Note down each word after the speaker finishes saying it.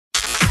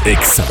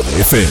Exa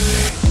FM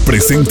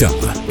presenta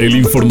el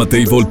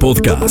Informatable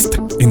Podcast.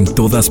 En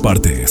todas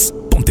partes,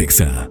 ponte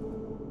Exa.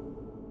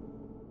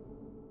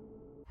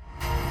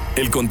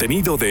 El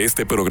contenido de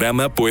este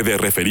programa puede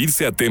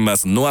referirse a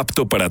temas no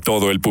apto para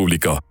todo el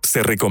público.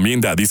 Se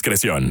recomienda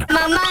discreción.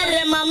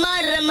 Mamarre,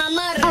 mamarre,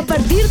 mamarre. A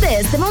partir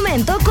de este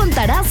momento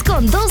contarás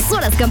con 2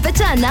 horas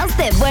campechanas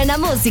de buena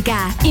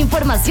música,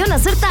 información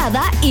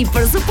acertada y,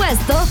 por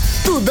supuesto,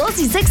 tu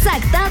dosis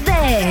exacta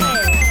de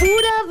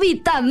pura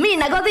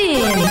vitamina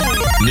Godín.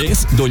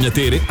 Es Doña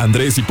Tere,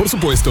 Andrés y, por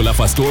supuesto, la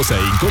fastuosa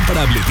e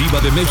incomparable diva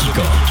de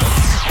México.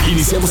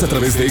 Iniciamos a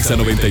través de Exa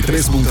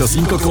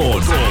 93.5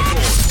 con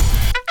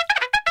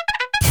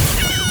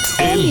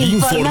el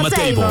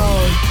Informatable.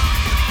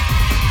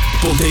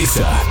 Ponte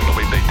Exa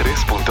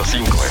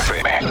 93.5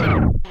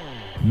 FM.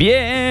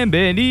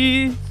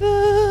 Bienvenidos.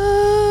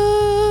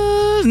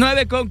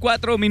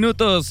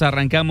 9:04.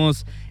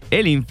 Arrancamos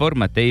el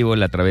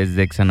Informatable a través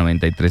de Exa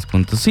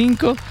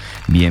 93.5.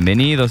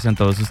 Bienvenidos a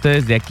todos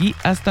ustedes de aquí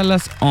hasta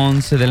las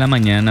 11 de la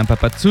mañana,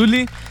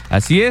 Papazzuli.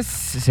 Así es,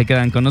 se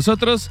quedan con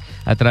nosotros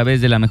a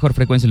través de la mejor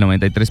frecuencia, el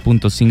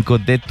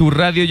 93.5 de tu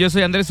radio. Yo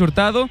soy Andrés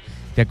Hurtado.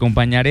 Te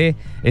acompañaré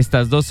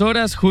estas 2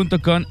 horas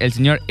junto con el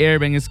señor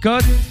Irving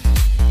Scott,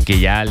 que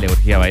ya le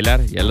urgía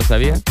bailar, ya lo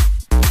sabía.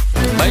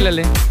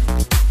 Báilale.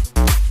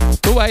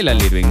 Tú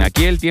báilale, Irving.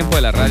 Aquí el tiempo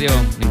de la radio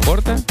no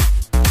importa.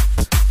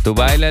 Tú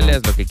báilale,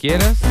 haz lo que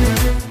quieras.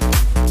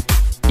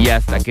 Y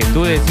hasta que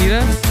tú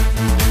decidas.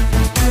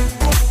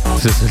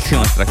 Sus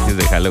últimos trajes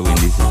de Halloween,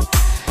 dice.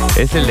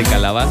 Es el de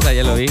calabaza,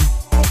 ya lo vi.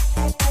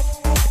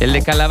 El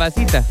de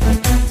calabacita.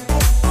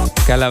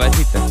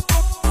 Calabacita.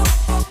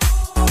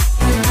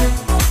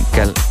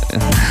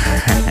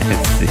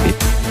 Sí.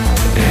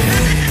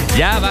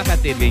 Ya,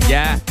 bájate, Irving,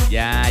 ya.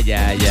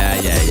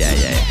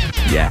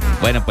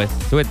 Bueno, pues,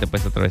 súbete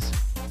pues otra vez.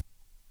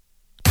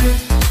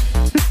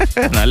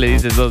 No le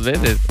dices 2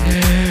 veces.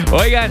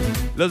 Oigan,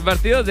 los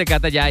partidos de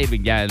Qatar, ya,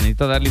 Irving, ya.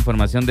 Necesito darle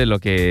información de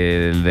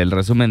del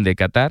resumen de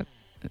Qatar.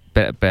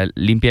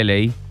 Límpiale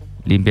ahí,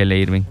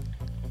 Irving.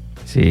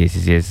 Sí,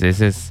 ese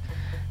es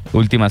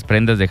últimas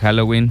prendas de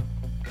Halloween.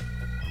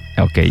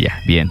 Ok,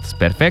 ya, bien,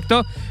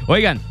 perfecto.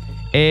 Oigan,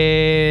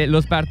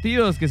 los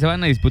partidos que se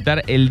van a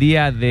disputar el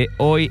día de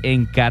hoy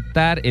en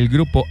Qatar, el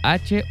grupo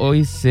H,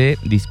 hoy se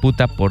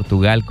disputa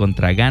Portugal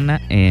contra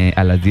Ghana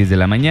a las 10 de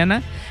la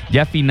mañana.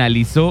 Ya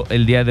finalizó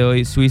el día de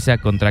hoy Suiza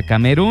contra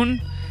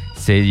Camerún.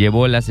 Se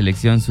llevó la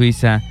selección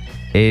suiza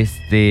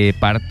este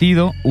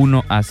partido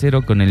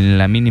 1-0 con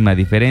la mínima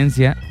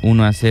diferencia.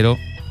 1-0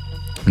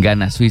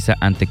 gana Suiza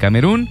ante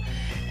Camerún.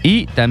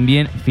 Y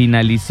también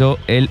finalizó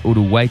el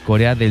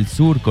Uruguay-Corea del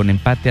Sur con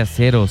empate a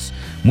 0.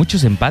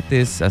 Muchos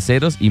empates a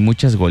 0 y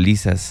muchas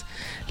golizas.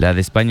 La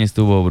de España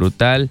estuvo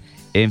brutal.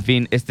 En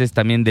fin, este es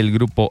también del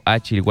grupo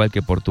H, igual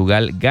que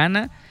Portugal,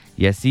 gana.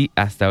 Y así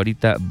hasta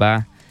ahorita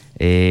va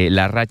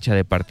la racha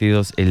de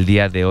partidos el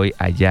día de hoy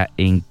allá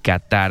en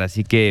Qatar.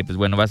 Así que, pues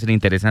bueno, va a ser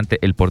interesante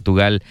el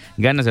Portugal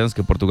gana. Sabemos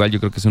que Portugal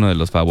yo creo que es uno de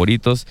los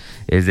favoritos.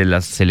 Es de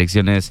las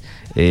selecciones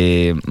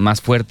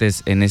más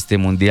fuertes en este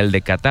mundial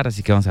de Qatar.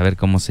 Así que vamos a ver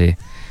cómo se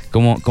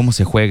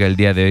juega el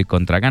día de hoy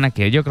contra Ghana,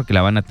 que yo creo que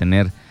la van a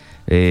tener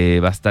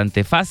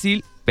bastante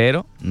fácil,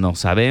 pero no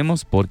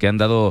sabemos porque han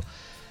dado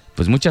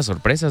pues muchas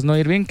sorpresas, ¿no,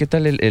 Irving? ¿Qué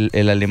tal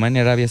el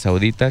Alemania-Arabia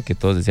Saudita? Que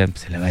todos decían,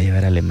 pues se le va a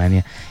llevar a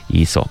Alemania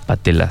y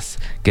sópatelas.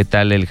 ¿Qué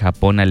tal el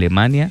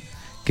Japón-Alemania?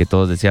 Que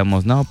todos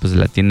decíamos, no, pues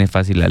la tiene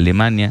fácil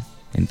Alemania,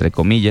 entre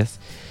comillas.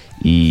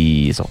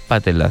 Y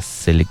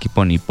sópatelas, el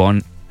equipo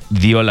nipón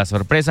dio la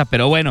sorpresa.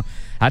 Pero bueno,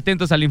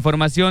 atentos a la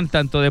información,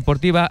 tanto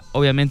deportiva,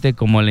 obviamente,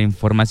 como la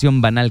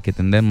información banal que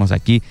tendremos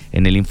aquí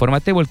en el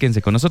Informatable.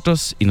 Quédense con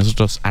nosotros y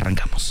nosotros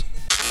arrancamos.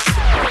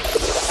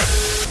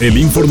 El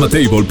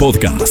Informatable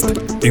Podcast.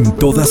 En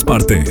todas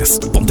partes,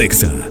 ponte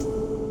Exa.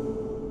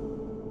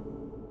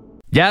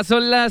 Ya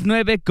son las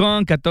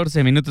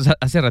 9:14.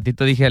 Hace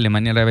ratito dije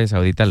Alemania, Arabia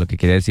Saudita. Lo que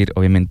quería decir,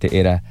 obviamente,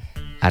 era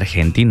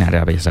Argentina,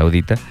 Arabia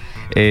Saudita.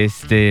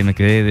 Me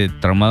quedé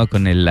traumado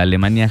con el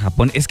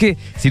Alemania-Japón. Es que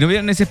si no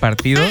vieron ese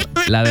partido,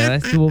 la verdad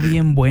estuvo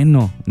bien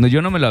bueno. No,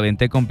 yo no me lo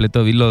aventé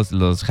completo, vi los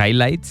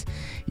highlights.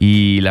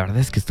 Y la verdad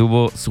es que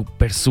estuvo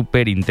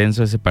súper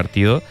intenso ese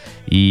partido.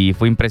 Y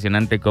fue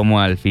impresionante cómo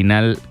al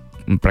final,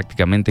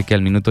 prácticamente que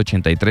al minuto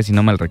 83, si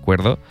no mal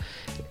recuerdo,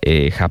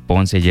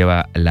 Japón se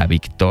lleva la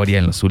victoria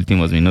en los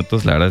últimos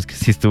minutos. La verdad es que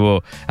sí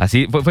estuvo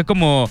así. Fue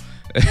como...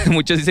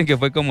 Muchos dicen que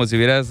fue como si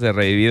hubieras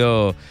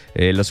revivido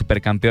los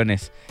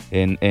supercampeones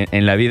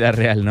en la vida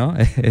real, ¿no?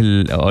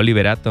 El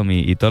Oliver Atom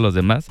y todos los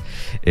demás.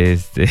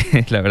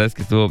 La verdad es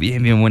que estuvo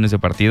bien bueno ese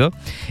partido.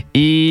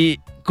 Y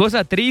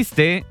cosa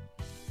triste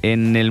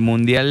en el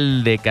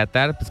mundial de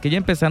Qatar, pues que ya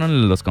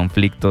empezaron los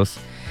conflictos,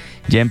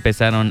 ya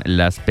empezaron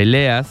las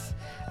peleas.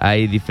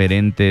 Hay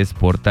diferentes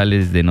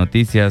portales de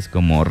noticias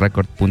como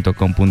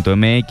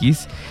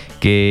record.com.mx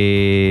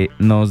que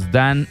nos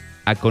dan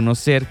a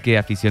conocer que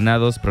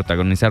aficionados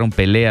protagonizaron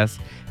peleas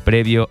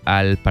previo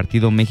al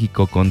partido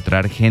México contra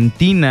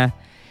Argentina.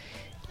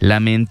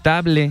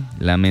 Lamentable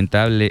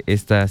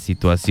esta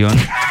situación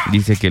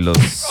dice que los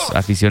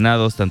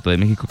aficionados, tanto de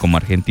México como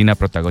Argentina,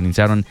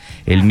 protagonizaron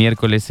el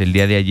miércoles, el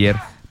día de ayer,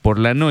 por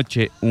la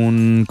noche,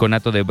 un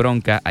conato de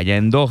bronca allá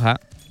en Doha,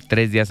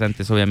 3 días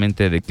antes,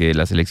 obviamente, de que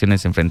las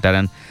selecciones se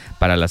enfrentaran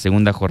para la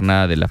segunda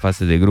jornada de la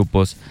fase de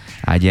grupos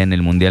allá en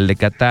el mundial de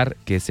Qatar,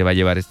 que se va a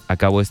llevar a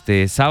cabo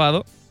este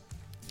sábado,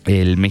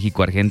 el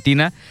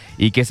México-Argentina,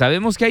 y que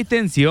sabemos que hay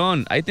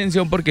tensión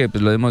porque,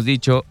 pues lo hemos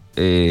dicho,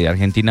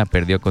 Argentina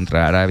perdió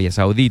contra Arabia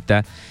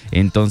Saudita,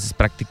 entonces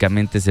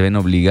prácticamente se ven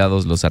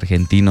obligados los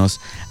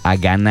argentinos a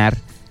ganar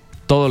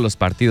todos los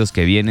partidos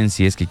que vienen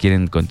si es que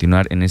quieren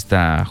continuar en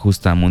esta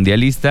justa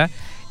mundialista,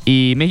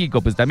 y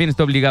México pues también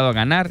está obligado a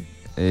ganar,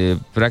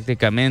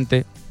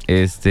 prácticamente.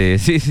 Sí,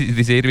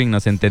 dice Irving,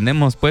 nos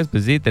entendemos, pues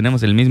sí,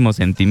 tenemos el mismo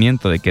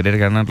sentimiento de querer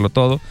ganarlo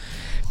todo,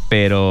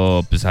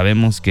 pero pues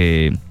sabemos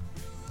que,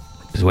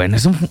 pues bueno,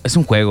 es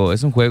un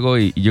juego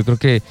y yo creo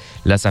que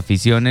las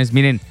aficiones,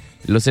 miren,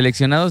 los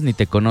seleccionados ni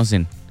te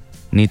conocen,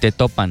 ni te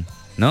topan,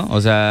 ¿no?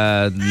 O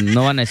sea,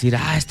 no van a decir,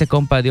 este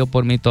compa dio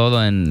por mí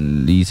todo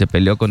y se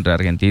peleó contra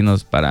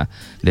argentinos para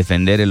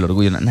defender el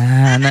orgullo.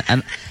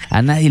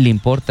 A nadie le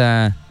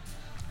importa.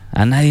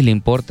 A nadie le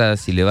importa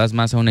si le vas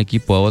más a un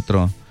equipo a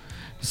otro.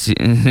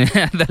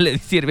 Dale,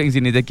 sirven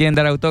si ni te quieren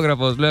dar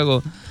autógrafos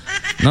luego.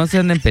 No se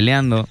anden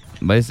peleando.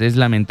 Es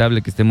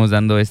lamentable que estemos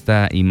dando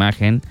esta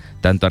imagen,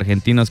 tanto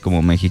argentinos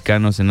como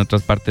mexicanos en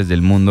otras partes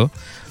del mundo,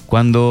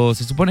 cuando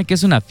se supone que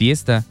es una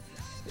fiesta.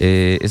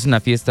 Es una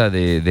fiesta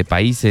de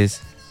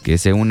países que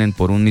se unen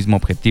por un mismo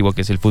objetivo,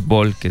 que es el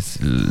fútbol, que es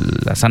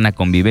la sana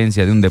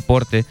convivencia de un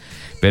deporte.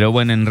 Pero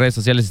bueno, en redes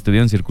sociales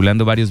estuvieron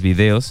circulando varios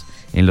videos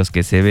en los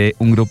que se ve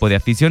un grupo de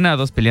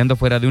aficionados peleando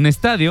fuera de un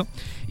estadio,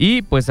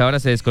 y pues ahora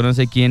se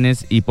desconoce quién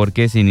es y por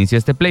qué se inició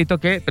este pleito,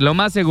 que lo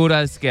más seguro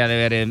es que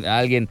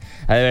alguien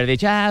ha de haber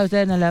dicho,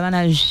 ustedes no la van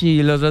a...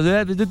 y los dos,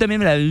 tú también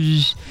me la...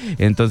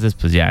 Entonces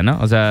pues ya, ¿no?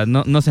 O sea,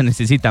 no se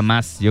necesita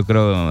más, yo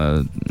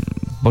creo,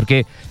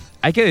 porque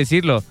hay que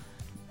decirlo,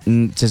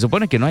 se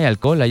supone que no hay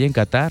alcohol allá en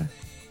Qatar,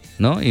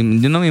 ¿no? Y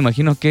yo no me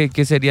imagino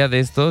qué sería de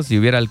esto si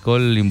hubiera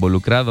alcohol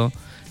involucrado.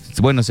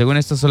 Bueno, según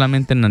esto,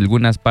 solamente en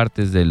algunas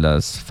partes de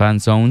las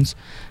fan zones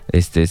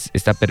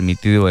está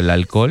permitido el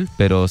alcohol,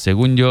 pero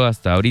según yo,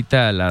 hasta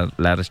ahorita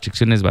la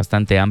restricción es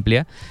bastante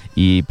amplia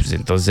y pues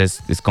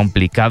entonces es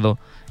complicado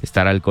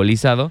estar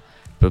alcoholizado,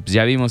 pero pues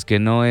ya vimos que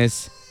no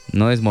es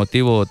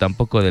motivo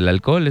tampoco del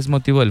alcohol, es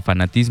motivo del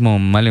fanatismo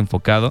mal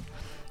enfocado.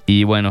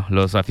 Y bueno,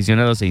 los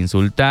aficionados se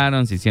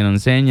insultaron, se hicieron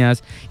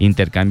señas,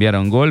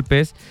 intercambiaron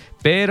golpes,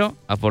 pero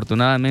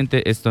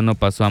afortunadamente esto no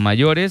pasó a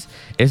mayores.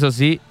 Eso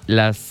sí,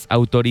 las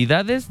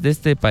autoridades de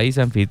este país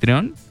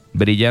anfitrión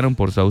brillaron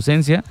por su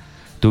ausencia.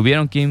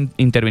 Tuvieron que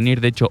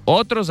intervenir, de hecho,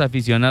 otros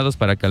aficionados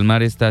para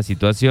calmar esta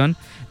situación,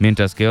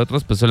 mientras que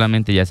otros, pues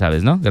solamente, ya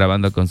sabes, ¿no?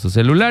 Grabando con sus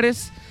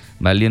celulares,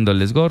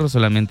 valiéndoles gorro,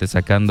 solamente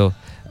sacando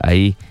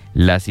ahí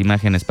las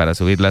imágenes para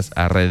subirlas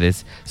a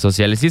redes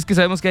sociales. Y es que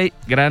sabemos que hay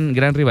gran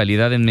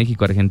rivalidad en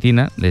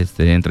México-Argentina,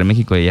 entre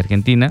México y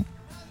Argentina,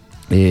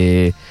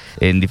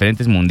 en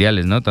diferentes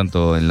mundiales, ¿no?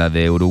 Tanto en la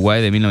de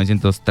Uruguay de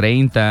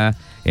 1930,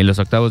 en los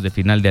octavos de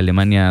final de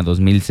Alemania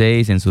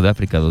 2006, en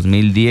Sudáfrica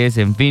 2010,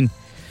 en fin.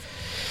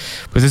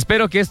 Pues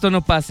espero que esto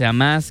no pase a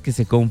más, que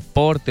se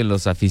comporten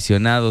los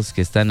aficionados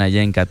que están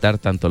allá en Qatar,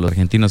 tanto los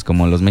argentinos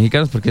como los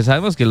mexicanos, porque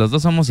sabemos que los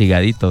dos somos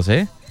higaditos,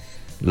 ¿eh?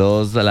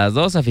 Las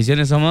dos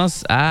aficiones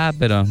somos,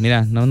 pero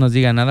mira, no nos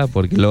diga nada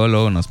porque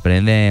luego nos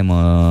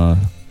prendemos.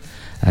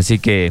 Así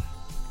que,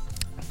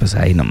 pues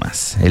ahí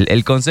nomás.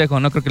 El consejo,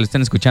 no creo que lo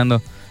estén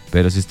escuchando,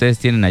 pero si ustedes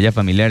tienen allá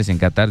familiares en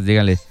Qatar,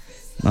 díganle,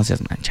 no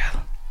seas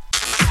manchado.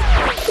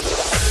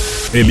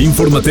 El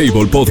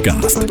Informatable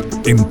Podcast,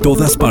 en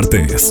todas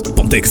partes.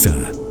 Pontexa.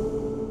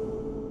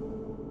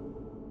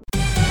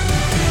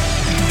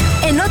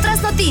 En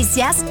otras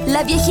noticias,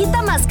 la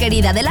viejita más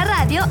querida de la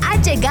radio ha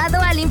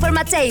llegado al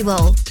Informatable.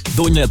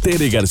 Doña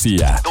Tere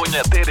García.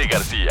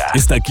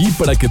 Está aquí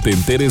para que te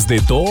enteres de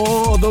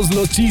todos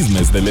los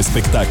chismes del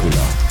espectáculo.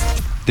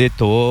 De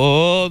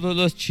todos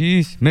los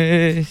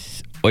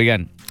chismes.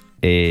 Oigan,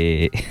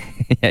 ahí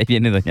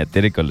viene Doña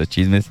Tere con los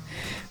chismes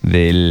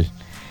del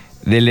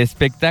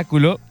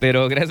espectáculo,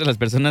 pero gracias a las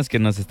personas que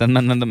nos están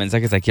mandando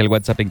mensajes aquí al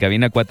WhatsApp en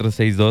cabina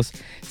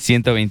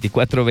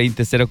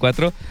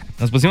 462-124-2004.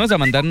 Nos pusimos a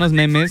mandarnos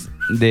memes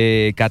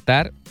de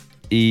Qatar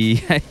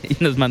y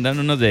nos mandaron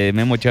unos de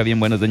Memo Ochoa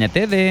bien buenos. Doña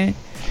Tere,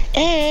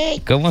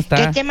 ¿cómo está?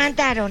 ¿Qué te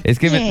mandaron? Es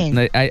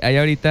que hay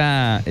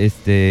ahorita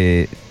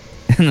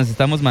nos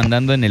estamos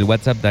mandando en el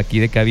WhatsApp de aquí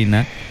de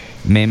cabina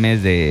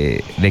memes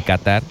de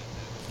Qatar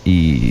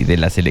y de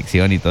la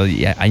selección y todo,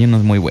 y hay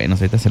unos muy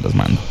buenos, ahorita se los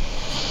mando.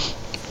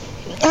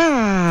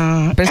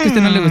 Pero es que a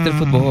usted no le gusta el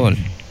fútbol.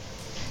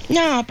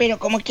 No, pero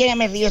como quiera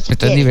me río si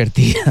Esto es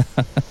divertida.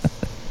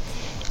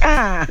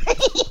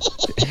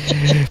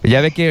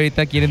 Ya ve que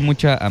ahorita quieren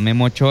mucho a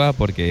Memo Ochoa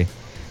porque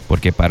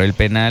paró el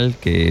penal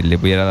que le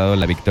hubiera dado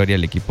la victoria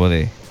al equipo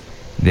de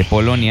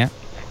Polonia.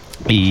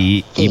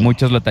 Y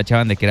muchos lo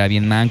tachaban de que era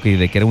bien manco y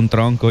de que era un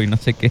tronco y no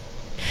sé qué.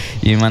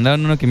 Y me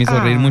mandaron uno que me hizo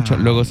reír mucho,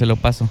 luego se lo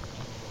paso.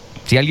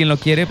 Si alguien lo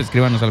quiere, pues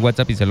escríbanos al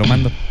WhatsApp y se lo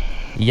mando.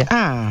 y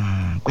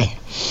ya. Bueno.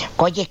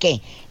 Oye,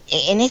 ¿qué?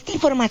 En esta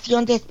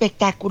información de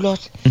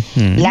espectáculos,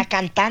 la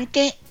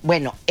cantante,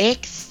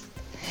 ex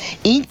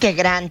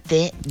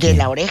integrante de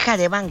La Oreja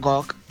de Van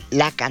Gogh,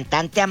 la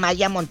cantante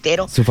Amaya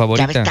Montero. Su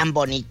favorita. Ya ves tan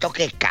bonito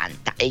que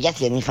canta. Ella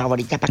sí es mi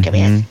favorita, para que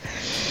veas.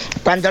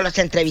 Cuando los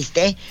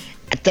entrevisté,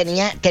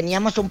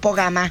 teníamos un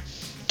programa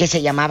que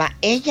se llamaba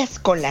Ellas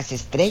con las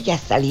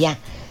Estrellas.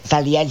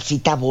 Salía el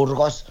Cita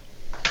Burgos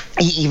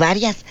y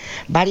varias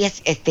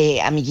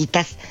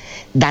amiguitas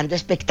dando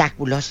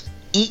espectáculos.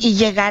 Y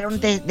llegaron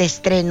de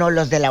estreno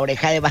los de La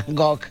Oreja de Van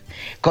Gogh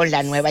con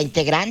la nueva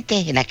integrante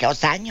en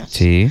aquellos años.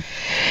 Sí.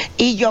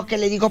 Y yo que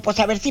le digo, pues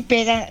a ver si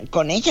pega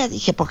con ella.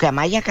 Dije, porque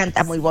Amaya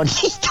canta muy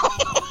bonito.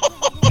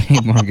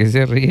 ¿Por qué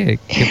se ríe?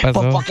 ¿Qué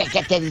pasó? Pues porque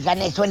que te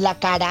digan eso en la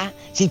cara,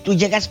 si tú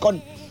llegas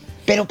con...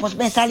 Pero pues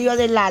me salió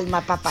del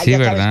alma, papá, sí, ya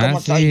 ¿verdad? sabes cómo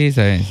soy. Sí,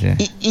 sabes.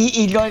 Sí.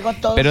 Y luego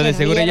todos Pero de se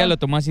seguro rieron. ella lo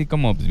tomó así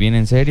como pues, bien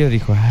en serio,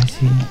 dijo,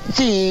 sí.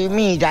 Sí,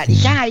 mira,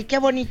 dije, ay, qué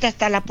bonita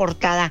está la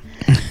portada.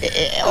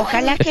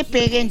 Ojalá que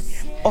peguen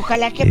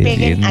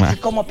así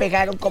como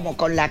pegaron como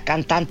con la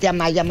cantante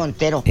Amaya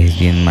Montero. Es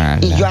bien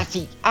mala. Y yo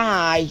así,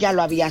 ya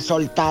lo había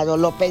soltado,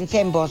 lo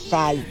pensé en voz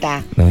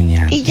alta.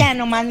 Doña. Y ya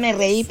nomás me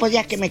reí, pues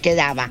ya que me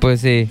quedaba.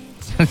 Pues sí,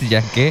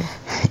 ¿ya qué?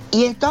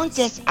 Y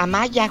entonces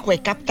Amaya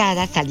fue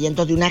captada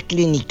saliendo de una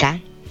clínica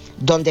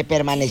donde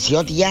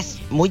permaneció días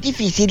muy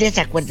difíciles.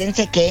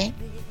 Acuérdense que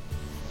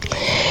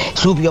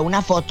subió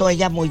una foto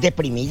ella muy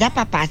deprimida,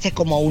 papá, hace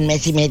como 1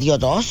 mes y medio,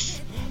 2,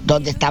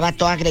 donde estaba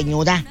toda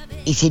greñuda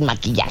y sin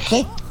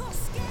maquillaje.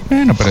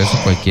 Bueno, pero eso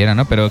cualquiera,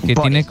 ¿no? ¿Pero qué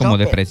Por tiene eso, como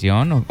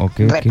depresión o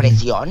qué?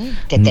 Represión,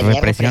 que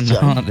tenía represión.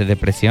 No, de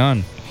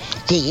depresión.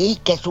 Sí,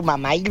 que su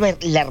mamá y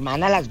la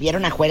hermana las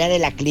vieron afuera de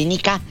la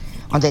clínica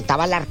donde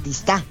estaba la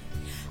artista.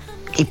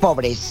 Y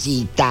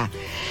pobrecita,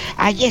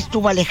 allí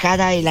estuvo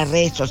alejada de las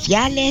redes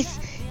sociales,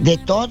 de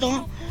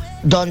todo,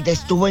 donde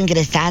estuvo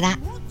ingresada.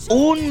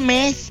 1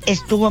 mes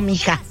estuvo mi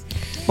hija,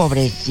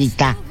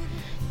 pobrecita,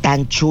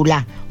 tan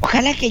chula.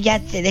 Ojalá que ya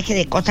se deje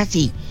de cosas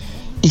y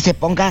se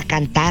ponga a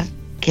cantar,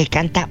 que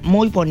canta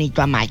muy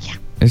bonito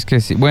Amaya. Es que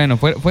sí, bueno,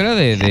 fuera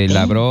de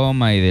la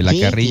broma y de la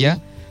carrilla,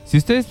 sí. Si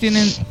ustedes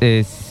tienen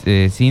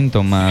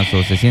síntomas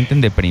o se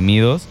sienten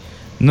deprimidos,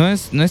 no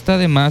está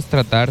de más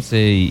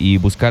tratarse y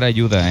buscar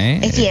ayuda, ¿eh?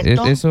 Es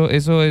cierto.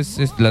 Eso es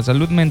la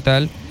salud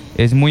mental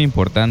es muy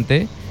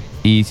importante,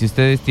 y si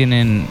ustedes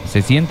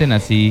se sienten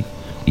así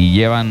y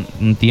llevan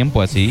un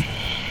tiempo así,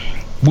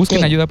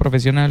 busquen ayuda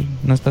profesional,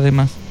 no está de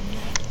más.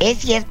 Es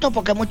cierto,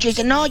 porque muchos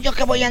dicen, no, yo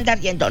que voy a andar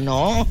yendo.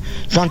 No,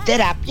 son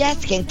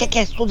terapias, gente que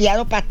ha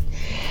estudiado para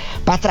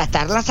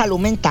tratar la salud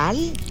mental.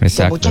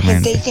 Que mucha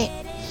gente dice,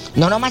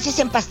 no nomás es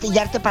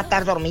empastillarte para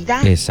estar dormida.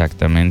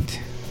 Exactamente.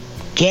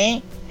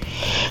 ¿Qué?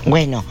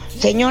 Bueno,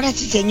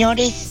 señoras y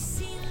señores,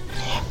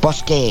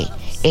 pues que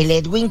el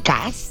Edwin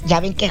Cass, ya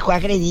ven que fue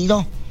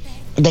agredido,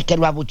 de que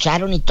lo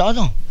abucharon y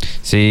todo.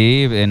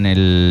 Sí, en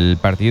el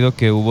partido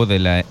que hubo de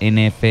la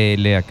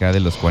NFL acá de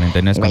los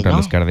 49 contra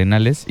los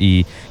Cardenales,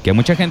 y que a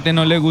mucha gente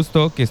no le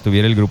gustó que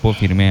estuviera el grupo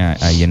firme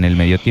ahí en el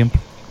medio tiempo.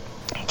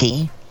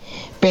 Sí,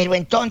 pero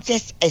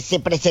entonces se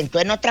presentó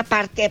en otra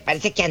parte,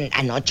 parece que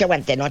anoche o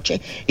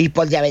antenoche, y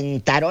pues le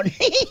aventaron.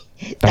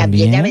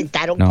 También le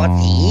aventaron no,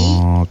 con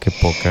sí. Qué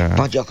poca.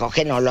 Pues yo creo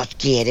que no los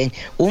quieren.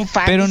 Un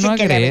fan pero dice no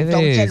que le aventó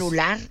un agredes.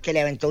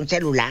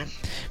 celular,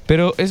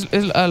 Pero es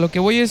a lo que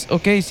voy es,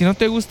 si no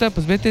te gusta,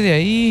 pues vete de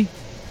ahí.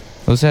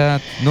 O sea,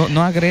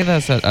 no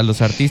agredas a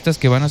los artistas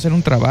que van a hacer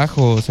un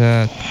trabajo. O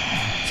sea,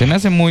 se me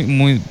hace muy,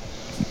 muy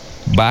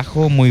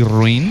bajo, muy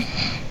ruin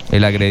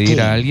el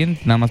agredir a alguien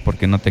nada más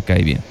porque no te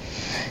cae bien.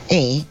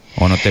 Sí.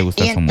 O no te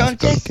gusta su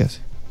música o lo que hace.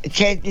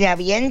 Se le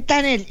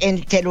avientan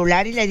el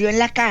celular y le dio en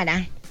la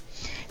cara.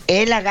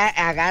 Él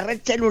agarra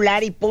el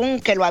celular y pum,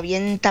 que lo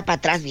avienta para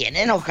atrás, bien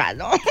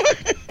enojado.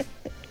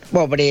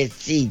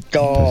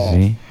 Pobrecito.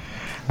 Pues sí.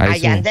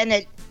 Allá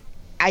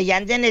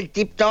anda en el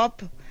tip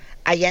top.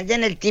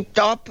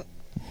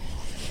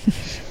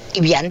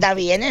 Y anda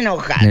bien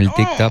enojado. En el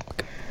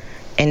TikTok.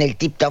 En el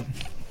tip top.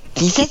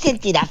 Sí se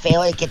sentirá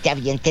feo de que te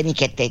avienten y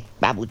que te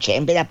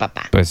babuchen, ¿verdad,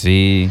 papá? Pues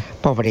sí.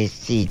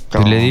 Pobrecito.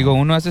 Pues le digo,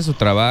 uno hace su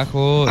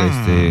trabajo,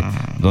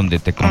 donde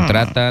te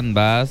contratan,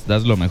 das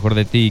lo mejor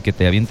de ti, y que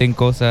te avienten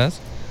cosas,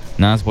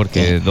 nada más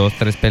porque 2,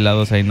 3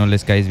 pelados ahí no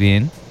les caes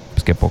bien,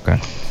 pues qué poca.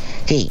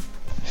 Sí.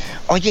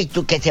 Oye, ¿y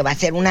tú que se va a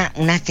hacer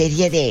una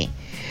serie de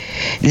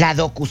la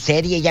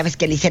docuserie? Ya ves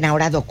que le dicen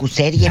ahora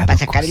docuserie para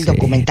sacar el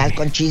documental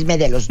con chisme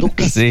de los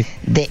duques. Sí.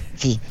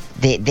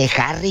 De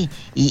Harry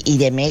y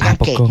de Meghan,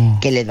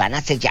 que les van a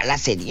hacer ya la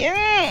serie.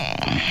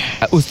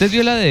 ¿Usted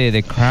vio la de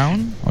The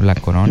Crown o La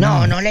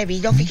Corona? No la he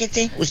visto,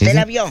 fíjese. ¿Usted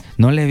la vio?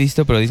 No la he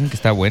visto, pero dicen que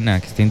está buena,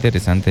 que está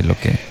interesante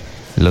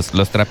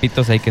los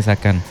trapitos ahí que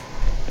sacan.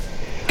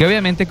 Que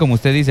obviamente, como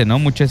usted dice, ¿no?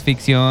 Mucho es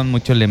ficción,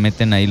 mucho le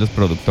meten ahí los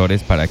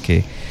productores para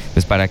que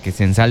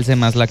se ensalce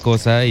más la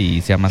cosa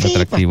y sea más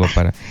atractivo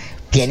para...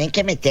 Tienen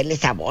que meterle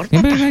sabor,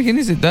 papá.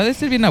 Imagínense, debe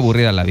ser bien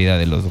aburrida la vida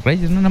de los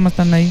reyes, ¿no? Nada más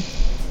están ahí.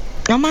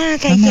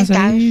 Nomás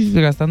ahí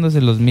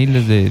gastándose los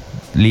miles de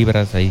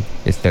libras ahí,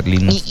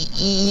 esterlinas.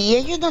 Y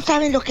ellos no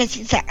saben lo que es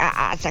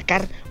a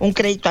sacar un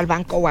crédito al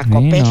banco o a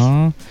Coppel.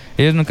 No,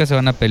 ellos nunca se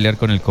van a pelear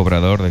con el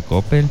cobrador de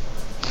Coppel.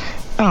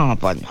 No,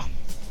 pues no.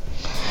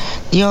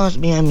 Dios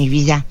mío, mi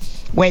vida.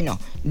 Bueno,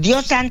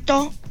 Dios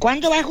santo,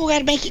 ¿cuándo va a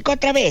jugar México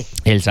otra vez?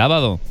 El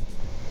sábado.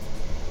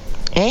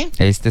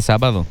 Este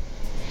sábado.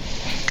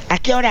 ¿A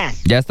qué horas?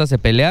 Ya hasta se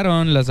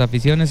pelearon las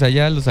aficiones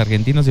allá, los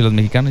argentinos y los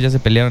mexicanos ya se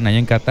pelearon allá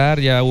en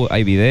Qatar, ya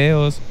hay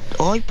videos.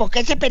 Uy, ¿por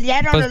qué se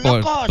pelearon los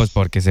locos? Pues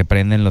porque se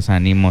prenden los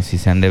ánimos y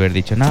se han de haber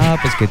dicho, no,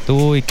 pues que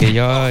tú y que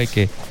yo y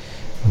que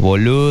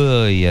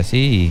boludo y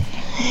así.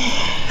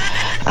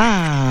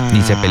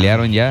 Y se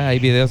pelearon ya, hay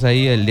videos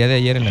ahí el día de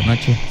ayer en la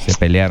noche, se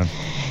pelearon.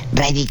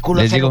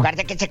 Ridículos, en lugar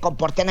de que se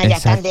comporten allá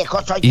tan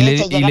lejos, oye,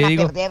 se llegan a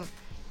perder.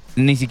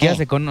 Ni siquiera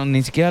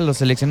ni siquiera los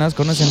seleccionados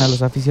conocen a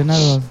los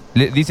aficionados.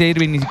 Dice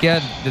Irving, ni siquiera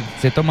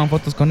se toman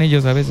fotos con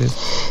ellos a veces.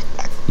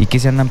 ¿Y qué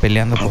se andan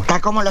peleando por?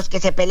 Está como los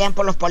que se pelean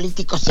por los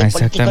políticos. Si el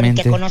político ni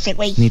te conoce,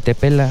 güey. Ni te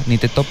pela, ni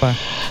te topa.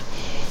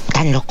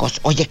 Tan locos.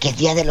 Oye, que es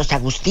día de los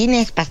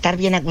Agustines, para estar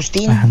bien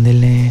Agustín.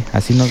 Ándele,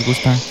 así nos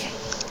gusta.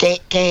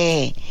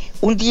 Que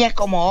un día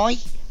como hoy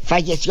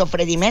falleció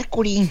Freddie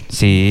Mercury.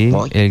 Sí,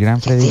 hoy. El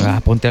gran Freddie. ¿Sí?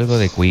 Ponte algo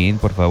de Queen,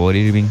 por favor,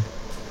 Irving.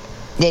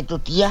 De tu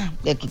tío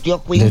Queen. De tu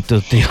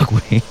tío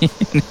Queen.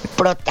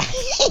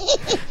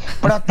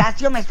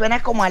 Protasio me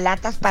suena como a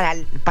latas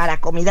para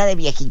comida de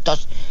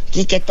viejitos.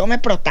 Sí, que tome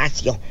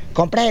Protasio.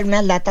 Compra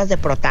unas latas de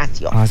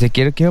Protasio. Si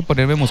quiero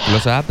ponerme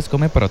musculosa, pues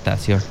come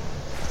Protasio.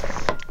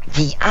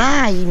 Sí,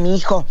 ay, mi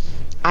hijo.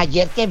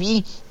 Ayer te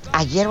vi,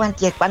 ayer o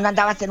antier, cuando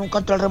andabas en un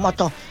control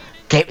remoto,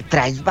 que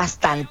traes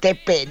bastante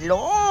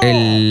pelo.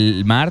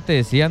 El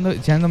martes, sí ando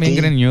bien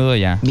greñudo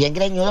ya. Bien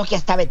greñudo, que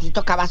hasta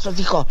Betito Cavazos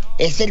dijo,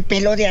 es el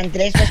pelo de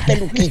Andrés o es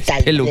peluquita.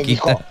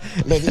 Peluquita.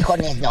 Le dijo,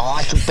 no,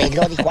 su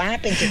pelo. Dijo,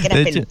 pensé que era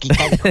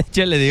peluquita. De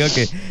hecho, le digo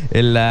que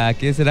en la,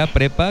 ¿qué será?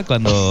 Prepa,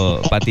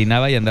 cuando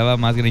patinaba y andaba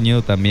más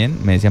greñudo también,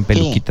 me decían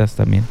peluquitas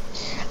también.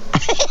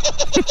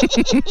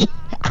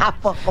 ¿A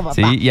poco, papá?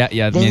 Sí, y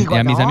a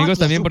mis amigos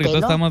también, porque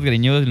todos estábamos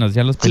greñudos y nos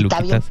decían los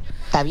peluquitas.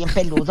 Está bien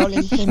peludo,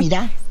 le dije,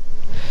 mira.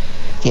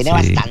 Tiene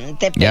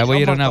bastante pelo. Ya voy a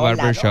ir a una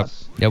barbershop.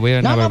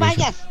 No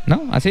vayas.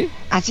 ¿No? ¿Así?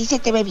 Así se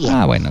te ve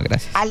bien. Bueno,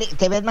 gracias.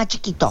 Te ves más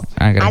chiquito.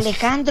 Gracias.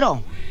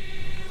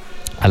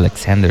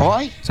 Alexander.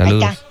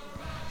 Saludos.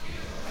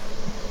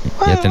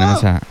 Ya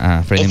tenemos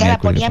a Freddie Mercury. Esa la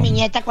ponía mi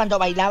nieta cuando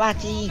bailaba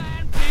así.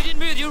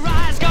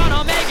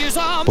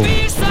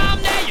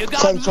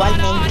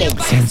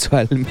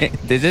 Sensualmente.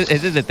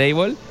 ¿Ese es de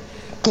Table?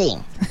 Sí.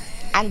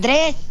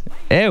 Andrés.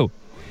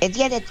 Es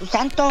día de tu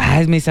santo.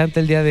 Es mi santo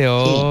el día de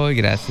hoy,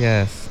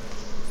 gracias.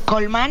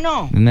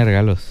 Colmano. Denle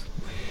regalos.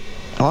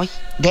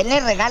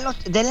 Denle regalos,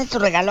 denle su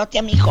regalote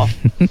a mi hijo.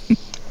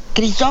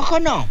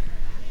 Crisógono.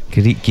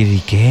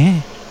 ¿Qué?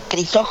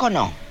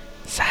 Crisógono.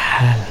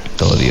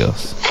 Santo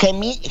Dios.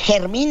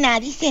 Germina,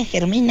 dice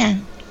Germina.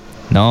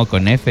 No,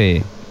 con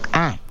F.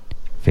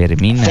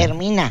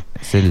 Fermina.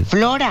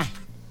 Flora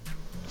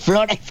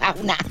y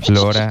fauna.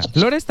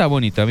 Flora está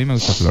bonito, a mí me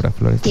gusta Flora.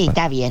 Sí,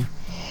 está bien.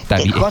 Está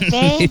bien.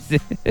 José,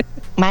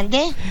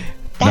 ¿mande?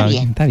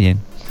 Está bien.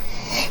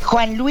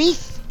 Juan Luis,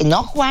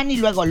 no Juan y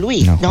luego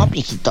Luis, no,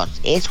 mijitos,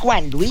 es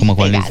Juan Luis. Como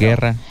Juan Luis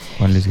Guerra.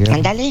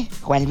 Ándale,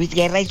 Juan Luis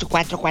Guerra y su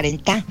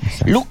 440.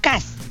 Exacto.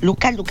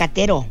 Lucas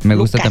Lucatero. Me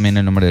gusta también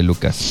el nombre de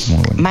Lucas,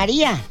 muy bueno.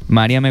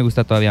 María me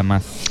gusta todavía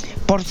más.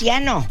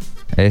 Porciano.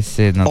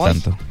 Ese no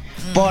tanto.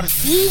 ¿Por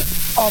sí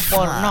o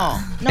por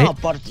no? No,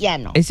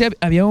 Porciano. Ese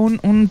había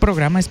un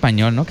programa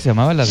español, ¿no? Que se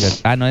llamaba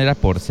no, era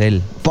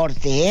Porcel.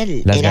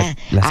 Porcel. Era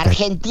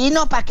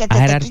argentino, para que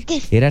te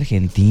quites. Era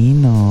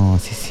argentino,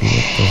 sí,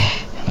 cierto.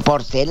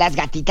 Porcel, las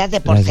gatitas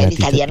de Porcel y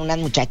salían unas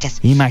muchachas.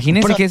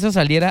 Imagínense que eso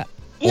saliera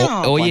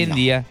hoy en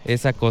día,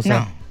 esa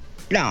cosa.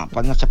 No,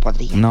 pues no se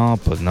podría. No,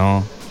 pues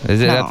no.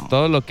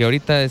 Todo lo que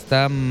ahorita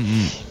está...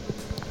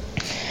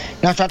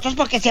 Nosotros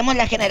porque somos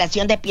la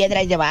generación de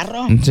piedra y de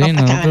barro, sí,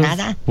 no pasaba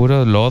nada.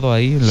 Puro lodo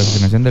ahí, la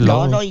generación de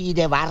lodo. Lodo y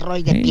de barro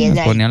y de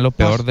piedra. Nos ponían lo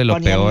peor de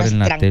lo peor en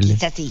la tele.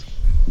 Así,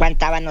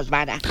 aguantábamos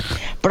vara.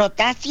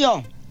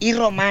 Protasio y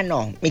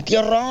Romano, mi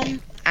tío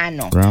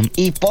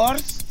y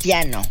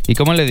Porciano. ¿Y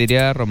cómo le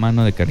diría a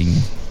Romano de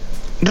cariño?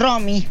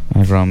 Romy.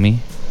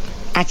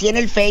 Así en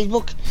el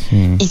Facebook.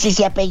 Sí. Y si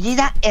se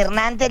apellida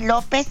Hernández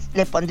López,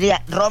 le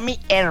pondría Romy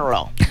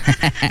Erro.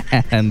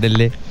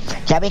 Ándele.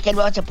 Ya ves que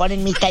luego se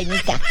ponen mitad y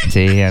mitad.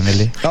 Sí,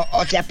 ándele.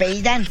 O se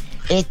apellidan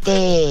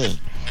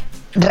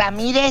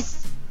Ramírez.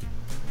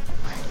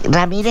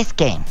 ¿Ramírez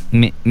qué?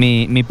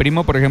 Mi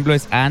primo, por ejemplo,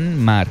 es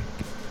Anmar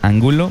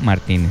Angulo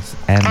Martínez.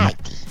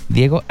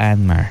 Diego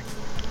Anmar.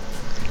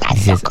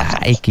 Dices,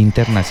 qué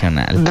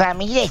internacional.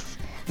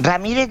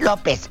 Ramírez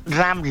López,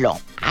 Ramlo.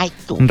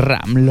 Tú.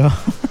 Ramlo.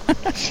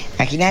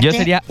 Imagínate. Yo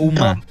sería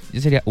Uma.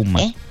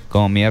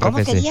 Como mi RFC.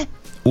 ¿Cómo sería?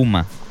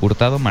 Uma,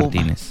 Hurtado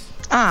Martínez.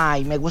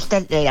 Me gusta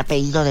el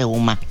apellido de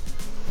Uma.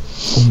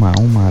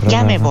 Uma.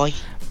 Ya me voy.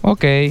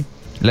 Ok,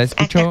 la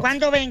escucho. ¿Hasta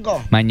cuándo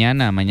vengo?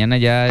 Mañana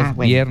ya es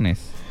viernes.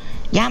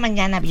 Ya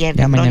mañana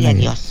viernes, gloria a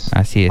Dios.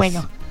 Así es.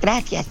 Bueno,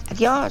 gracias,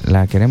 adiós.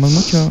 La queremos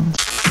mucho.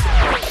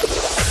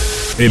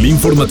 El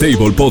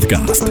Informatable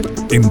Podcast.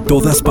 En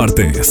todas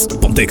partes.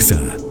 Pontexa.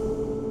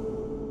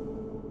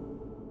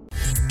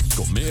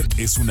 Comer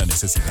es una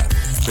necesidad,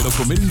 pero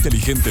comer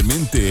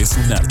inteligentemente es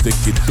un arte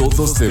que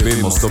todos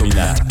debemos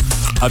dominar.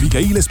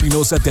 Abigail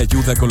Espinoza te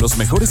ayuda con los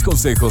mejores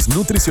consejos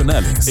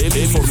nutricionales. El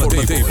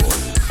Informatable.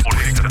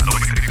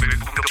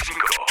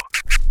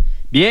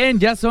 Bien,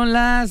 ya son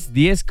las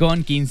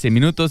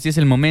 10:15 y es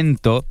el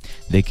momento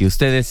de que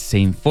ustedes se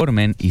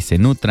informen y se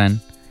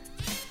nutran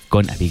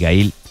con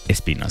Abigail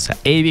Espinoza.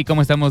 Avi,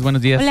 ¿cómo estamos?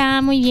 Buenos días.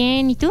 Hola, muy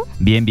bien. ¿Y tú?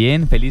 Bien,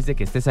 bien. Feliz de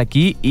que estés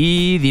aquí.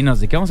 Y dinos,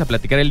 ¿de qué vamos a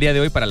platicar el día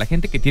de hoy? Para la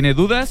gente que tiene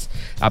dudas,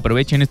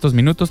 aprovechen estos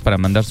minutos para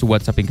mandar su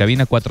WhatsApp en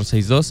cabina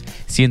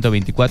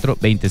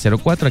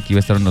 462-124-2004. Aquí va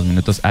a estar unos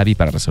minutos Abby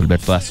para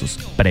resolver todas sus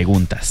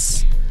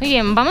preguntas. Muy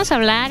bien, vamos a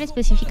hablar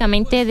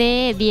específicamente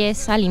de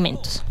 10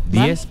 alimentos.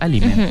 ¿Va? 10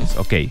 alimentos,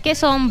 ok. Que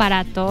son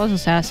baratos, o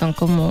sea, son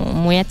como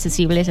muy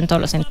accesibles en todos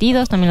los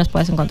sentidos. También los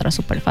puedes encontrar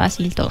súper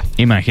fácil, todo.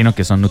 Imagino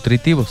que son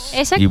nutritivos.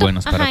 Exacto. Y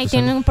buenos para y tu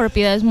tienen salud.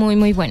 propiedades muy,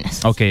 muy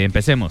buenas. Ok,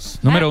 empecemos.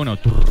 Número 1.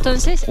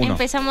 Entonces,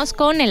 empezamos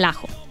con el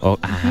ajo.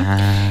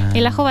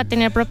 El ajo va a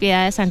tener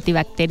propiedades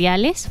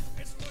antibacteriales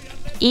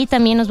y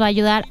también nos va a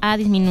ayudar a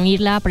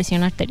disminuir la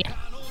presión arterial.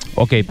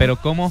 Ok,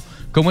 pero ¿cómo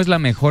es la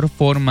mejor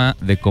forma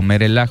de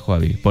comer el ajo,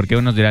 Abby? Porque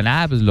unos dirán,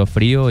 pues lo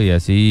frío y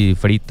así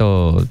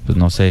frito, pues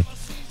no sé.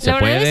 La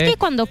verdad es que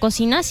cuando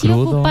cocinas sí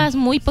ocupas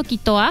muy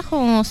poquito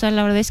ajo, o sea,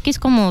 la verdad es que es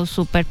como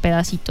súper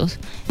pedacitos.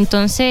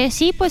 Entonces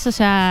sí, pues, o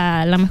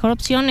sea, la mejor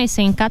opción es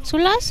en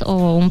cápsulas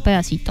o un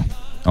pedacito.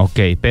 Ok,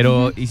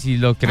 pero ¿y si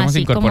lo queremos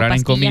así, incorporar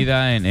en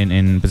comida,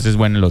 pues es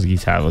bueno en los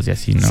guisados y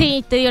así, ¿no?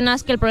 Sí, te digo nada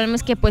más que el problema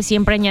es que pues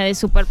siempre añades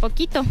súper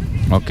poquito.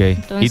 Ok,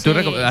 entonces, ¿y tú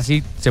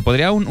así, se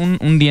podría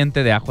un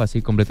diente de ajo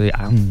así completo?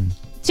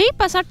 Sí,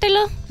 pasártelo,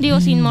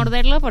 digo, sin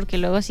morderlo, porque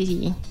luego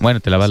sí. Bueno,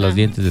 te lavas los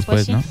dientes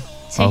después, pues, ¿no?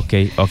 Sí.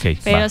 Ok.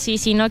 Pero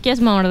si no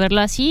quieres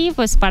morderlo así,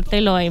 pues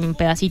pártelo en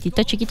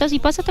pedacitos chiquitos y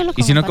pásatelo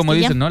como Y si no, pastilla. como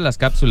dicen, ¿no? Las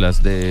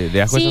cápsulas de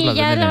ajo. Sí, esas las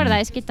ya venden la verdad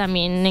es que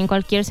también en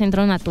cualquier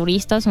centro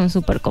naturista son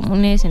súper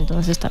comunes,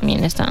 entonces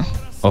también está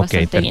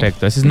bastante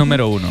perfecto. bien. Ese es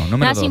número 1.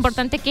 Número 2. Más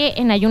importante que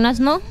en ayunas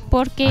no,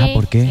 porque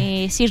 ¿por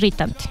qué? es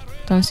irritante.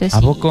 Entonces,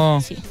 ¿A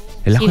poco? Sí.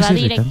 ¿El ajo si es va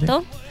irritante?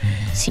 directo,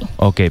 sí.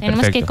 Ok, Tenemos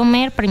perfecto. que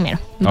comer primero.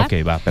 ¿va? Ok,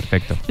 va,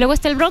 perfecto. Luego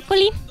está el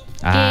brócoli.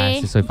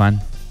 Sí soy fan.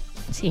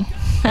 Sí.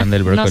 Fan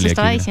del brócoli. Nos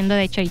estaba aquí, diciendo,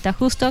 de hecho, ahorita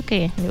justo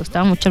que le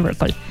gustaba mucho el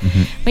brócoli.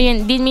 Uh-huh. Muy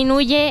bien,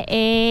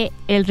 disminuye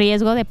el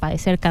riesgo de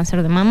padecer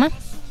cáncer de mama.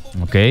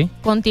 Ok.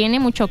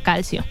 Contiene mucho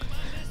calcio.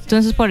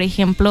 Entonces, por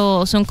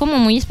ejemplo, son como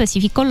muy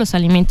específicos los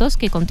alimentos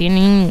que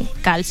contienen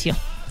calcio.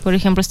 Por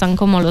ejemplo, están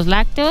como los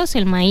lácteos,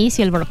 el maíz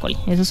y el brócoli.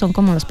 Esos son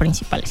como los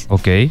principales.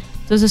 Ok.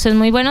 Entonces es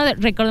muy bueno.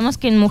 Recordemos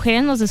que en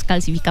mujeres nos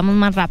descalcificamos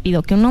más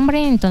rápido que un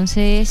hombre,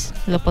 entonces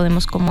lo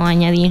podemos como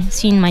añadir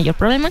sin mayor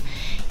problema.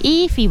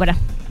 Y fibra.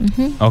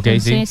 Uh-huh. Ok,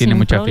 entonces, sí, tiene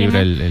mucha problema.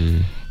 fibra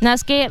el... Nada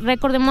más que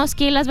recordemos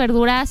que las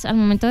verduras al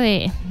momento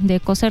de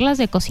cocerlas,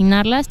 de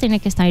cocinarlas, tiene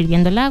que estar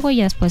hirviendo el agua y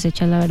ya después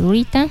echar la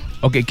verdurita.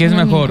 Ok, ¿qué es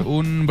mejor?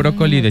 ¿Un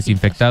brócoli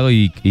desinfectado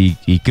y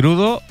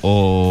crudo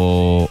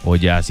o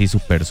ya así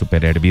súper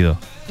hervido?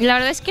 La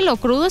verdad es que lo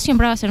crudo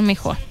siempre va a ser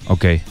mejor.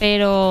 Ok.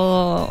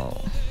 Pero...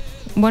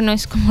 bueno,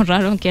 es como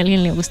raro que a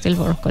alguien le guste el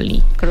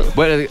brócoli crudo.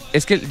 Bueno,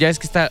 es que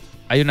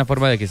hay una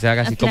forma de que se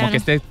haga así, claro. como que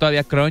esté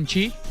todavía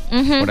crunchy,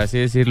 Uh-huh. por así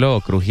decirlo,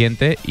 o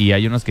crujiente, y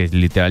hay unos que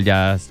literal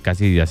ya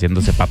casi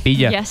haciéndose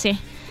papilla. Ya sé.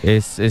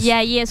 Y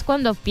ahí es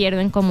cuando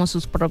pierden como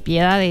sus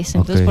propiedades.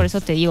 Entonces, por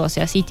eso te digo, o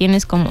sea, sí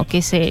tienes como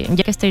que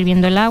ya que está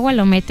hirviendo el agua,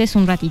 lo metes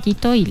un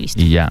ratitito y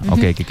listo. Y ya, Uh-huh.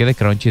 ok, que quede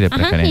crunchy de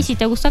preferencia. Y si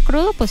te gusta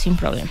crudo, pues sin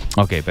problema.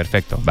 Ok,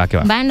 perfecto, va que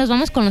va. Nos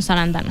vamos con los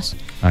arándanos.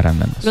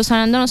 Arándanos. Los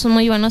arándanos son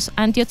muy buenos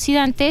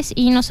antioxidantes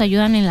y nos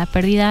ayudan en la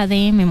pérdida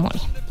de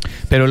memoria.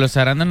 Pero los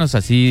arándanos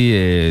así,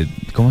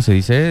 ¿cómo se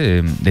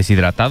dice?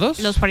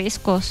 ¿Deshidratados? Los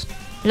frescos.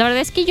 La verdad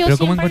es que yo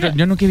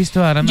yo nunca he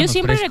visto arándanos Yo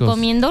siempre frescos.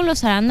 recomiendo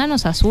los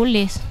arándanos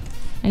azules.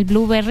 El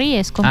blueberry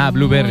es como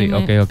blueberry,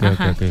 ok,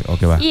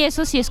 va. Y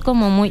eso sí es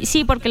como muy...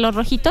 sí, porque los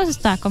rojitos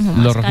está como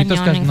más los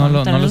rojitos cañón no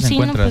los Sí,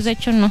 encuentras. no, pues de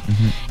hecho no.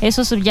 Uh-huh.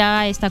 Eso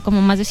ya está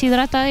como más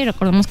deshidratado y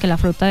recordemos que la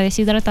fruta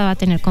deshidratada va a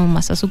tener como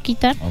más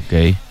azuquita.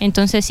 Ok.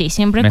 Entonces sí,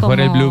 siempre mejor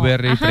como... el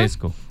blueberry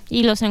fresco.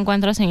 Y los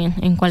encuentras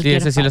en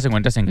cualquier Sí, ese sí los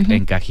encuentras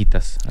en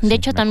cajitas. Así, de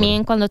hecho,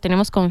 también cuando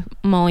tenemos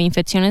como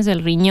infecciones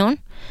del riñón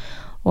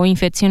o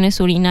infecciones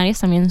urinarias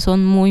también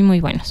son muy,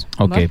 muy buenos.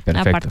 Ok,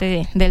 perfecto.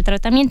 Aparte del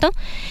tratamiento.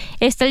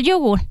 Está el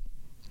yogur.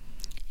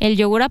 El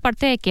yogur,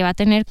 aparte de que va a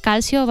tener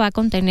calcio, va a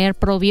contener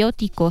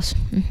probióticos.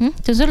 Uh-huh.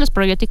 Entonces, los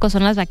probióticos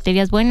son las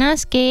bacterias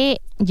buenas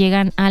que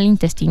llegan al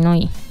intestino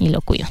y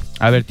lo cuidan.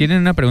 A ver, tienen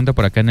una pregunta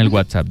por acá en el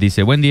WhatsApp.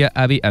 Dice, buen día,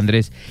 Abby,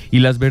 Andrés. ¿Y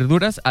las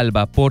verduras al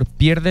vapor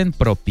pierden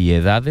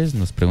propiedades?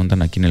 Nos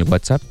preguntan aquí en el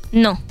WhatsApp.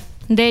 No.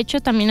 De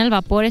hecho, también al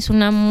vapor es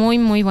una muy,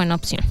 muy buena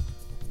opción.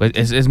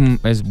 Pues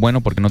es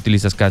bueno porque no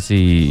utilizas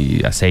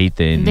casi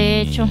aceite. De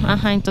hecho,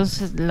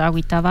 entonces la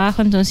agüita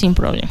abajo, entonces sin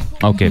problema.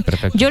 Ok,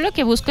 perfecto. Yo lo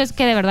que busco es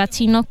que de verdad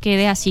sí no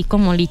quede así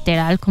como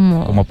literal,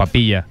 como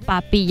papilla.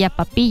 Papilla.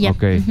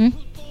 Ok. Uh-huh.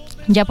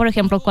 Ya, por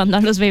ejemplo, cuando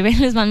a los bebés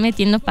les van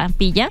metiendo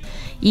papilla,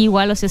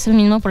 igual, o sea, es el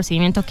mismo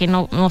procedimiento que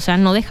no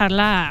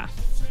dejarla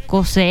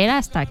cocer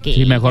hasta que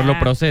Sí, mejor ya... lo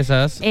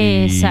procesas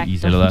Exacto. y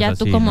se lo das ya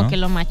así, tú como ¿no? que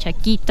lo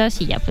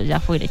machaquitas y ya pues ya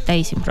fue directa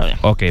y sin problema.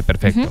 Ok,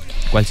 perfecto.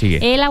 ¿Cuál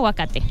sigue? El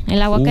aguacate.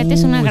 El aguacate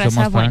es una grasa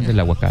somos buena. fans del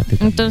aguacate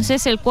también.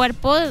 Entonces el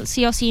cuerpo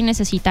sí o sí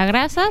necesita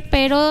grasa,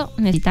 pero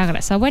necesita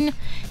grasa buena.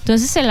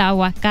 Entonces el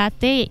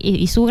aguacate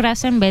y su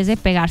grasa, en vez de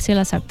pegarse a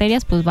las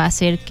arterias, pues va a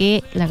hacer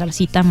que la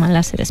grasita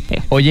mala se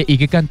despegue. Oye, ¿y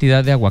qué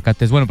cantidad de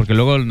aguacate es bueno? Porque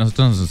luego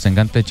nosotros nos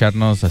encanta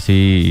echarnos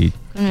así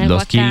Con el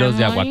 2 kilos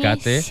de guacamole,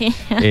 aguacate sí.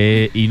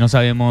 Y no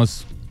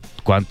sabemos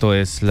cuánto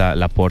es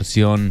la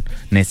porción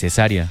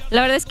necesaria. La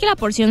verdad es que la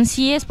porción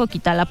sí es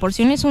poquita. La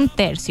porción es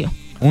 1/3.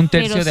 Un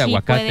tercio Pero de sí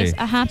aguacate. puedes,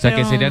 ajá, o sea,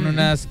 que pero- serían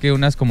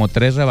unas como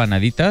 3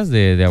 rebanaditas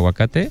de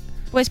aguacate.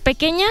 Pues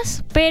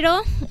pequeñas,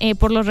 pero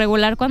por lo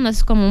regular cuando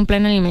haces como un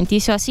plan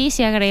alimenticio así,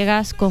 si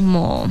agregas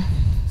como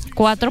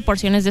 4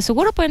 porciones de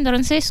seguro, pues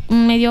entonces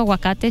un medio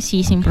aguacate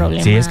sí, sin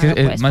problema. Sí, es que lo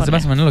puedes más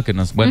poner. o menos lo que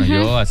nos... Bueno, Ujú.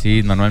 yo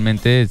así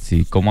normalmente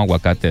si como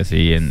aguacate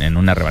así en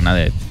una rebanada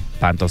de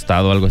pan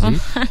tostado o algo así,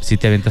 sí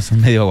te avientas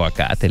un medio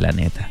aguacate, la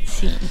neta.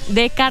 Sí.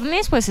 De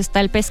carnes, pues está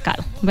el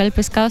pescado. El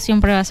pescado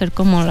siempre va a ser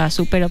como la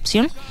super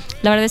opción.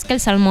 La verdad es que el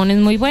salmón es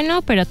muy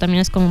bueno, pero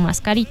también es como más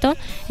carito.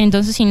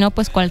 Entonces, si no,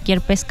 pues cualquier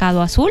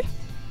pescado azul.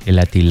 Y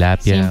la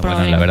tilapia, Sin bueno,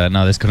 problema. la verdad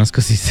no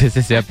desconozco si ese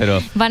sea,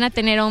 pero Van a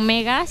tener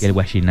omegas. y el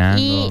guachinango.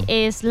 Y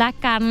es la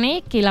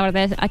carne que la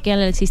verdad es aquí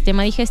al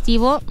sistema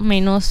digestivo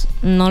menos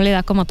no le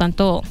da como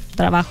tanto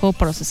trabajo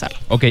procesar.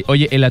 Ok,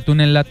 oye, ¿el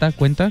atún en lata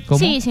cuenta? ¿Cómo?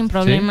 Sí, sin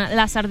problema.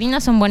 Las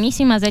sardinas son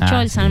buenísimas. De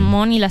hecho, el sí.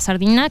 salmón y la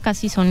sardina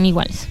casi son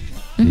iguales.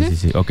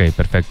 Sí, ok,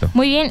 perfecto.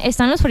 Muy bien,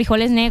 están los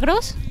frijoles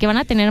negros que van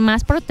a tener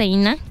más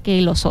proteína que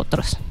los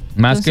otros.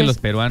 Más Entonces, que los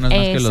peruanos, más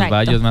que los exacto.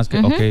 bayos, más que...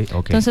 Ujú.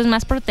 Ok. Entonces,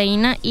 más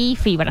proteína y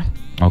fibra.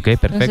 Ok,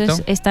 perfecto.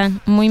 Entonces, están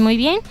muy, muy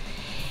bien.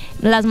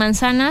 Las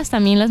manzanas,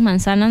 también las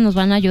manzanas nos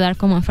van a ayudar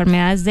como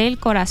enfermedades del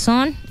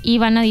corazón y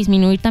van a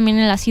disminuir también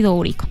el ácido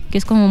úrico, que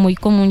es como muy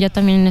común ya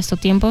también en estos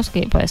tiempos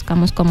que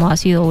padezcamos como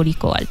ácido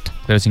úrico alto.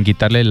 Pero sin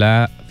quitarle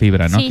la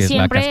fibra, ¿no? Sí, que es la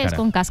siempre cáscara. es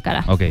con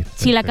cáscara. Ok.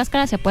 Si la perfecto.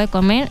 cáscara se puede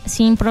comer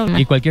sin problema.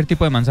 Y cualquier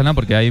tipo de manzana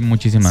porque hay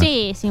muchísimas.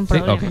 Sí, sin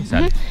problema. ok,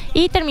 sale. Ujú.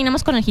 Y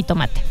terminamos con el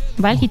jitomate,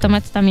 ¿va? El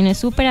jitomate también es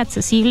súper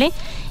accesible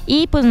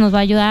y pues nos va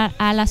a ayudar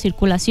a la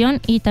circulación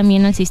y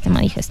también al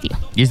sistema digestivo.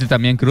 ¿Y este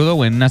también crudo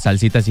o en una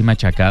salsita así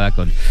machacada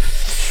con...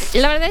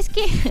 La verdad es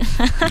que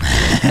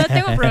no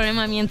tengo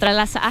problema. Mientras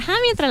la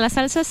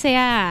salsa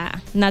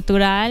sea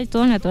natural,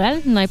 todo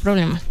natural, no hay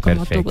problema, como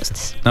Perfecto. tú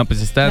gustes. No,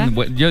 pues están...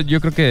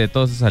 Yo creo que de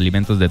todos esos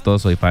alimentos, de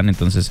todos soy fan,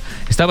 entonces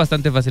está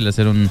bastante fácil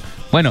hacer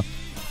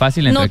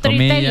fácil entre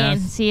Nutrirte comillas.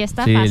 bien, sí,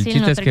 está Sí, el fácil,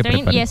 chiste es que nutrirte bien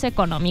y prepare. es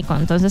económico,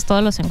 entonces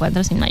todos los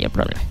encuentras sin mayor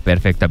problema.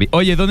 Perfecto.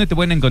 Oye, ¿dónde te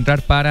pueden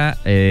encontrar para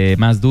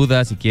más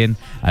dudas? Si quieren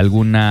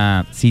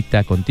alguna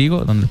cita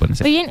contigo, ¿dónde te pueden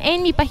hacer? Muy bien,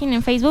 en mi página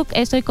en Facebook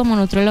estoy como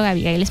nutrióloga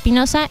Abigail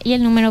Espinoza y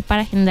el número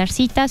para agendar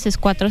citas es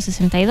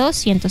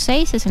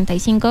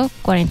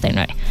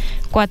 462-106-6549.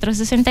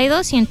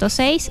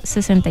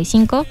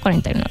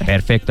 462-106-6549.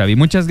 Perfecto, Abby.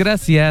 Muchas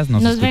gracias.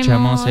 Nos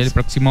escuchamos vemos. el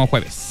próximo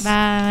jueves.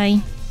 Bye.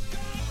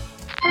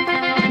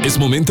 Es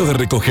momento de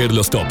recoger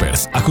los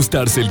toppers,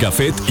 ajustarse el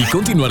gafet y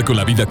continuar con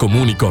la vida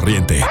común y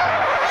corriente.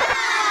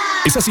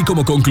 Es así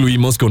como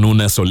concluimos con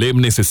una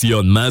solemne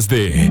sesión más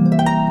de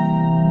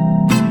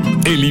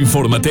El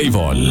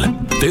Informatable.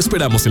 Te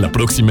esperamos en la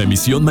próxima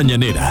emisión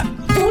mañanera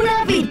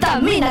Una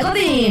vitamina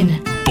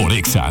Godín. por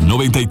Exa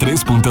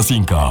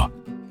 93.5.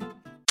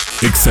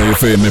 Exa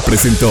FM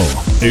presentó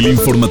El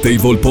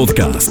Informatable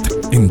Podcast.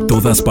 En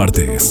todas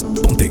partes.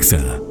 Ponte Exa.